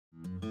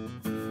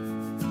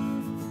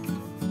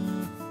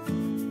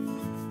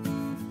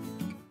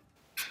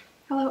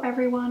Hello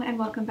everyone and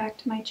welcome back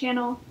to my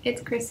channel.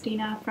 It's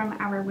Christina from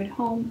Our Wood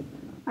Home.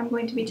 I'm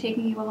going to be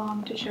taking you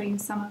along to show you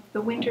some of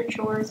the winter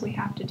chores we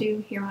have to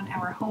do here on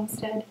our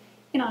homestead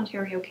in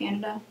Ontario,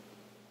 Canada.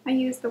 I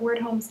use the word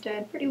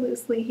homestead pretty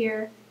loosely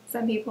here.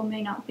 Some people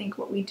may not think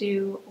what we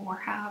do or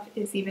have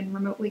is even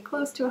remotely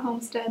close to a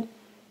homestead,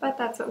 but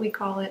that's what we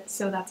call it,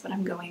 so that's what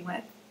I'm going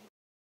with.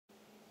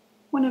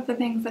 One of the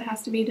things that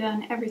has to be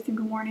done every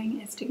single morning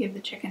is to give the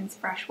chickens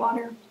fresh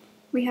water.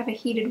 We have a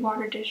heated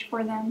water dish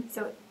for them,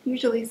 so it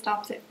usually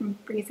stops it from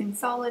freezing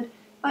solid,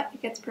 but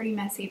it gets pretty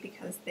messy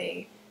because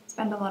they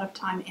spend a lot of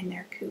time in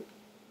their coop.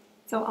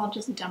 So I'll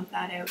just dump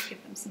that out,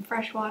 give them some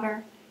fresh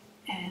water,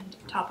 and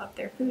top up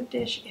their food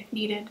dish if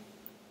needed.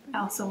 I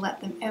also let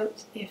them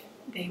out if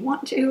they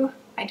want to.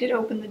 I did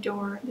open the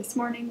door this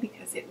morning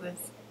because it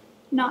was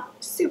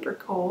not super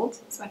cold,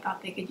 so I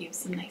thought they could use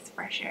some nice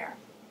fresh air.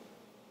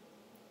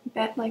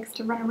 Bet likes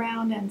to run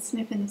around and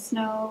sniff in the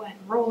snow and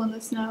roll in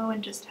the snow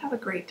and just have a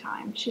great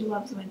time. She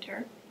loves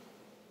winter.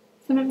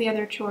 Some of the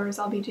other chores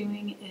I'll be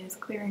doing is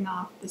clearing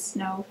off the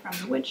snow from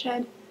the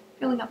woodshed,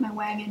 filling up my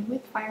wagon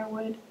with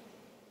firewood,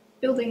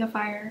 building a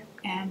fire,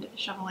 and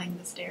shoveling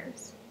the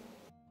stairs.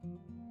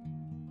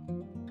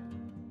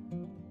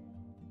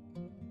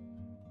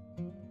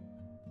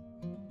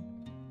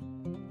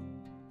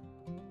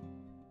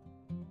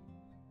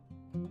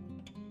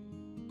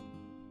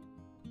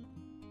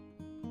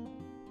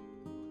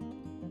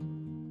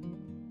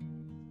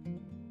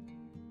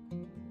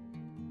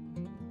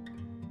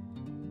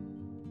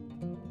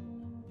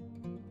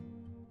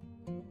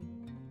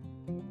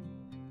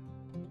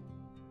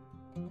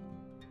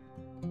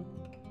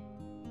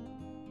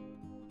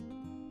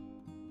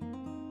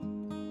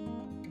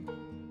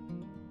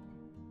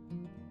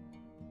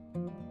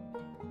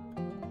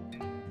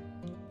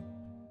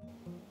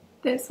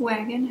 This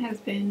wagon has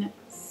been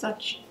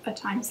such a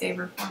time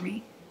saver for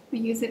me. I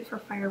use it for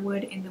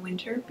firewood in the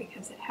winter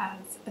because it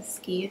has a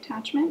ski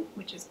attachment,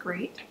 which is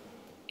great,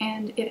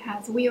 and it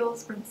has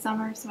wheels for the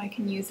summer so I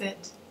can use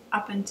it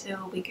up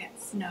until we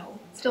get snow,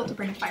 still to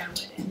bring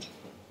firewood in.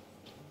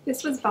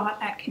 This was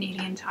bought at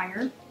Canadian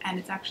Tire, and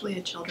it's actually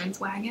a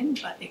children's wagon,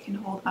 but it can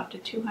hold up to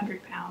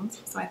 200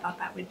 pounds, so I thought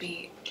that would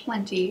be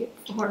plenty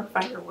for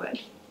firewood.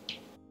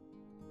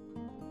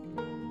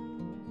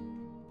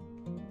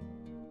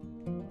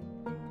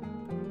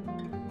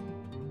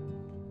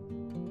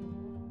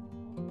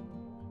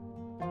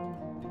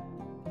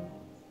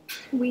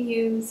 We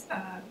use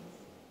a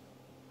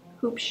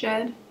hoop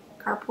shed,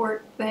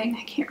 carport thing,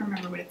 I can't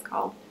remember what it's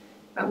called,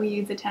 but we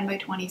use a 10 by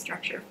 20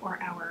 structure for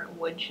our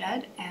wood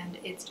shed, and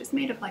it's just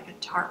made of like a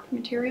tarp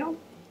material,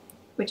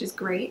 which is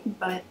great,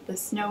 but the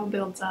snow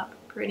builds up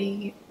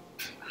pretty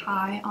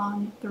high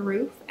on the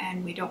roof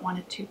and we don't want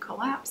it to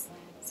collapse.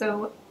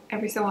 So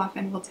every so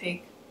often we'll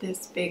take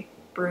this big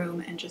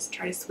broom and just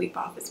try to sweep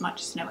off as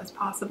much snow as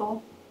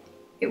possible.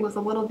 It was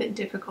a little bit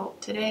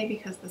difficult today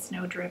because the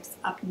snow drifts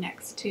up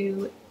next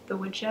to the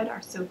woodshed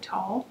are so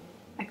tall.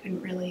 I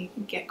couldn't really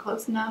get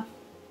close enough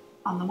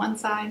on the one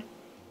side,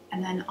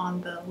 and then on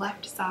the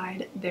left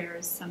side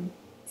there's some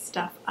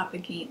stuff up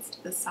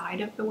against the side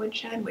of the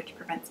woodshed which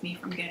prevents me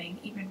from getting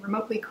even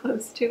remotely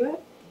close to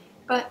it,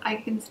 but I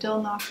can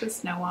still knock the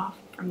snow off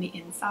from the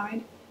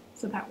inside,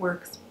 so that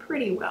works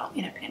pretty well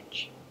in a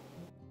pinch.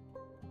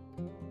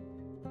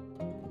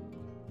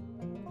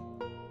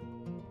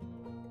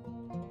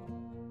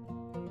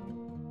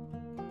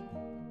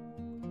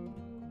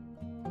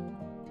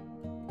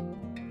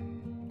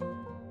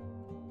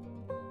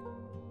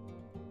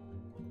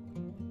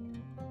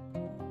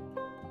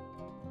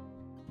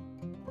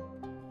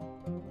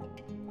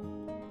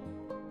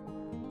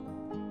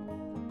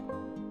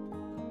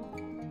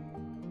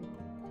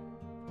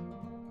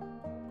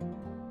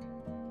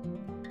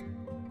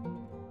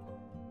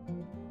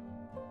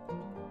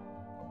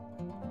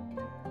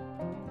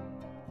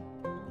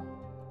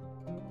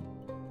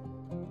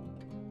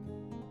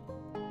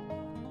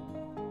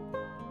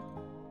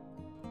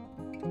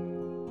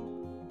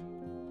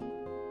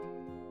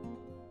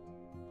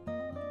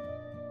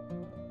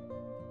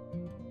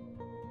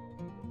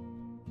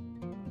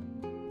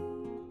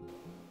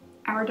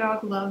 Our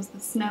dog loves the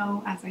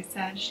snow, as I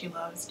said. She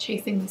loves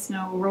chasing the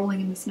snow,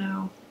 rolling in the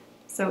snow.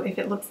 So if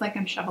it looks like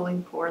I'm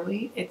shoveling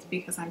poorly, it's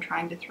because I'm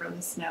trying to throw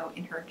the snow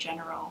in her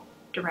general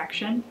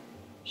direction.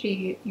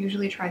 She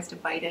usually tries to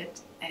bite it,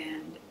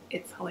 and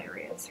it's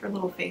hilarious. Her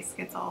little face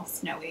gets all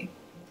snowy.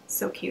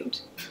 So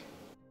cute.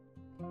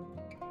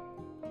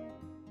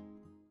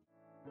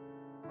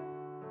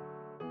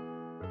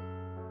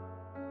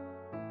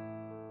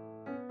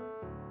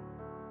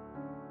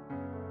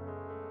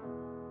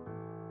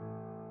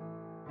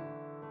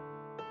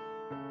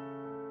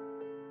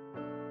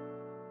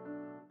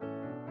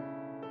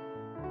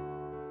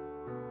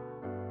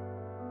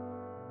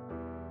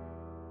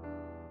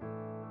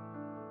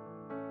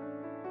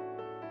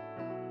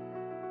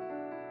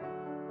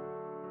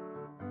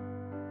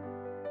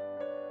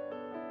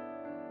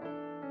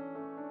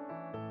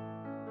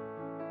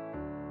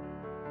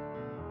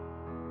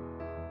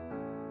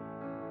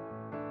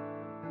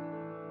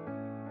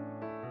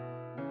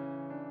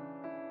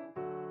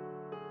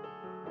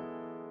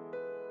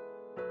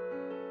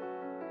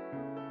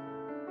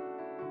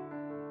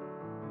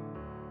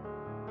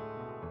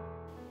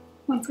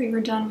 Once we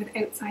were done with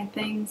outside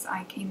things,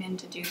 I came in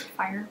to do the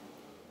fire.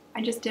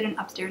 I just did an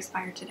upstairs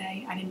fire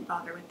today. I didn't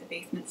bother with the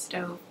basement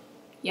stove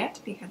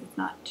yet because it's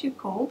not too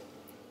cold.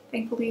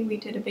 Thankfully, we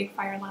did a big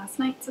fire last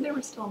night, so there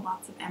were still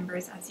lots of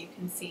embers, as you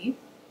can see.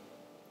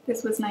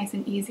 This was nice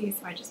and easy,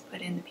 so I just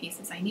put in the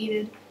pieces I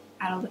needed,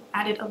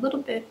 added a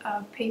little bit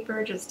of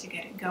paper just to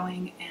get it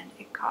going, and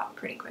it caught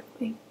pretty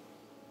quickly.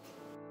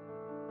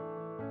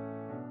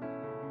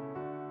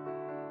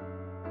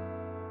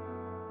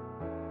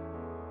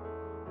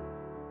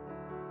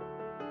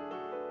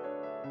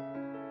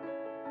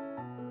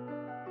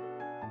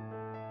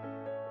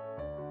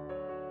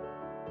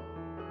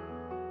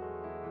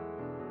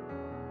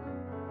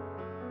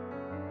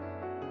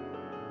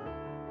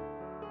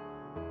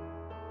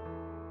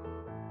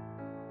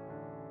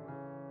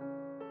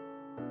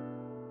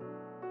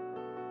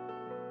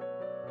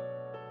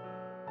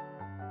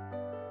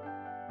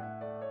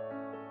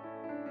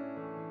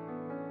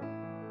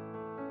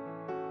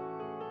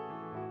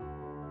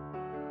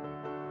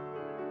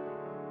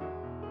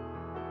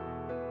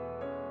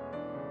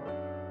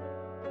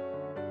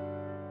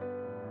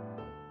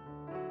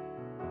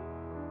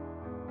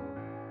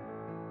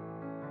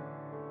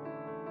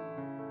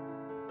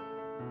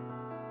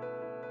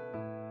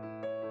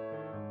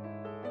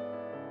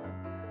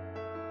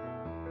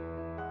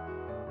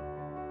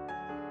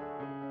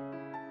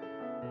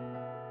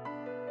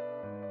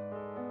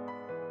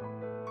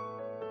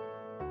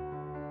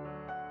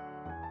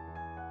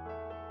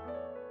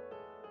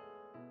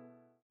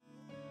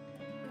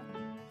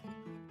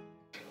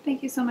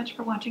 Thank you so much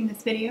for watching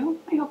this video.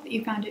 I hope that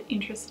you found it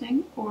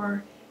interesting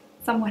or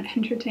somewhat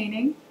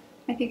entertaining.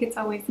 I think it's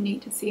always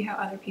neat to see how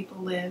other people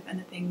live and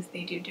the things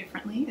they do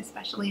differently,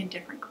 especially in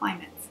different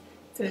climates.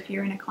 So if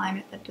you're in a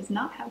climate that does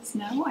not have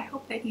snow, I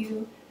hope that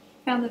you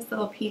found this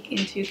little peek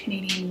into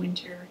Canadian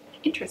winter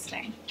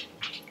interesting.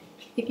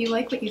 If you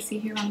like what you see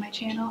here on my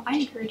channel, I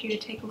encourage you to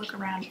take a look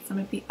around at some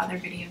of the other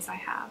videos I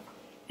have,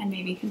 and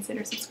maybe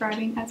consider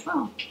subscribing as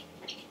well.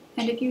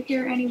 And if you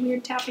hear any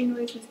weird tapping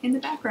noises in the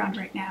background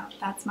right now,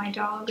 that's my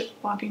dog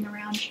walking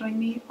around showing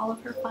me all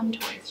of her fun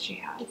toys she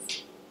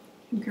has.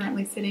 I'm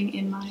currently sitting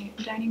in my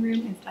dining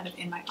room instead of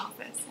in my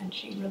office, and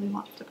she really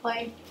wants to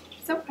play,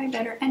 so I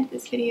better end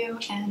this video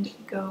and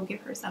go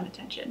give her some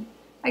attention.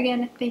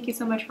 Again, thank you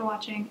so much for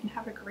watching, and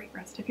have a great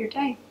rest of your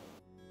day.